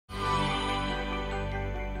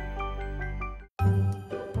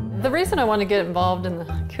The reason I want to get involved in the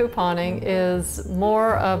couponing is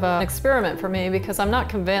more of an experiment for me because I'm not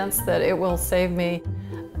convinced that it will save me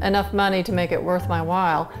enough money to make it worth my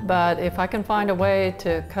while. But if I can find a way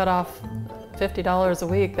to cut off $50 a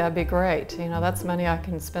week, that'd be great. You know, that's money I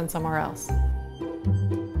can spend somewhere else.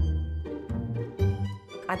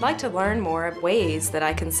 I'd like to learn more ways that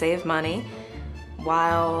I can save money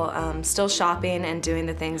while still shopping and doing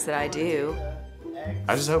the things that I do.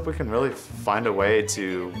 I just hope we can really find a way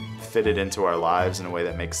to fit it into our lives in a way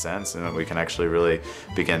that makes sense and that we can actually really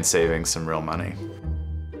begin saving some real money.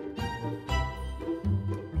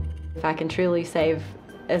 If I can truly save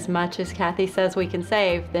as much as Kathy says we can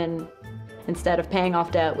save, then instead of paying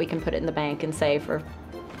off debt, we can put it in the bank and save for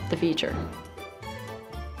the future.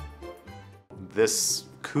 This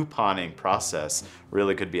couponing process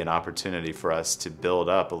really could be an opportunity for us to build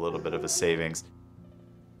up a little bit of a savings.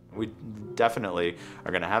 We definitely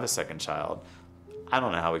are going to have a second child. I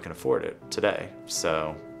don't know how we can afford it today,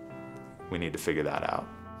 so we need to figure that out.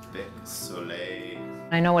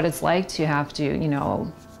 I know what it's like to have to, you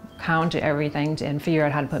know, count everything and figure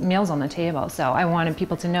out how to put meals on the table. So I wanted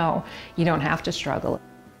people to know you don't have to struggle.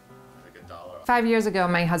 5 years ago,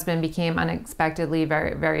 my husband became unexpectedly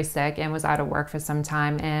very sick and was out of work for some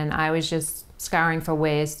time, and I was just scouring for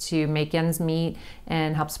ways to make ends meet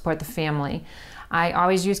and help support the family. I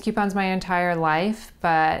always used coupons my entire life,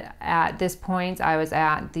 but at this point I was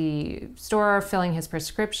at the store filling his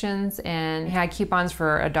prescriptions and he had coupons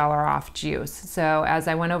for $1 off juice. So as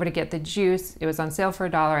I went over to get the juice, it was on sale for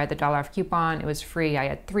 $1, I had the $1 off coupon, it was free, I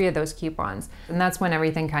had 3 of those coupons. And that's when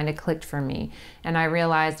everything kind of clicked for me. And I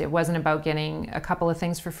realized it wasn't about getting a couple of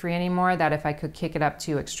things for free anymore, that if I could kick it up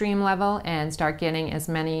to extreme level and start getting as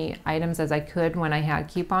many items as I could when I had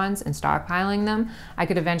coupons and stockpiling them, I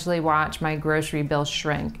could eventually watch my grocery bill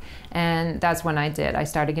shrink. And that's when I did. I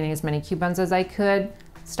started getting as many coupons as I could,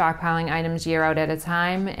 stockpiling items year out at a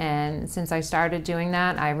time, and since I started doing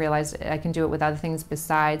that, I realized I can do it with other things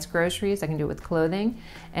besides groceries. I can do it with clothing,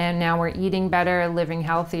 and now we're eating better, living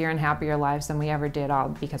healthier and happier lives than we ever did, all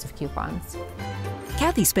because of coupons.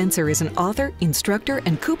 Kathy Spencer is an author, instructor,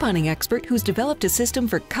 and couponing expert who's developed a system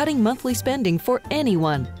for cutting monthly spending for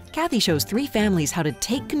anyone. Kathy shows 3 families how to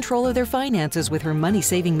take control of their finances with her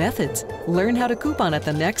money-saving methods. Learn how to coupon at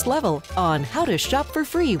the next level on How to Shop for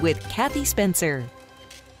Free with Kathy Spencer.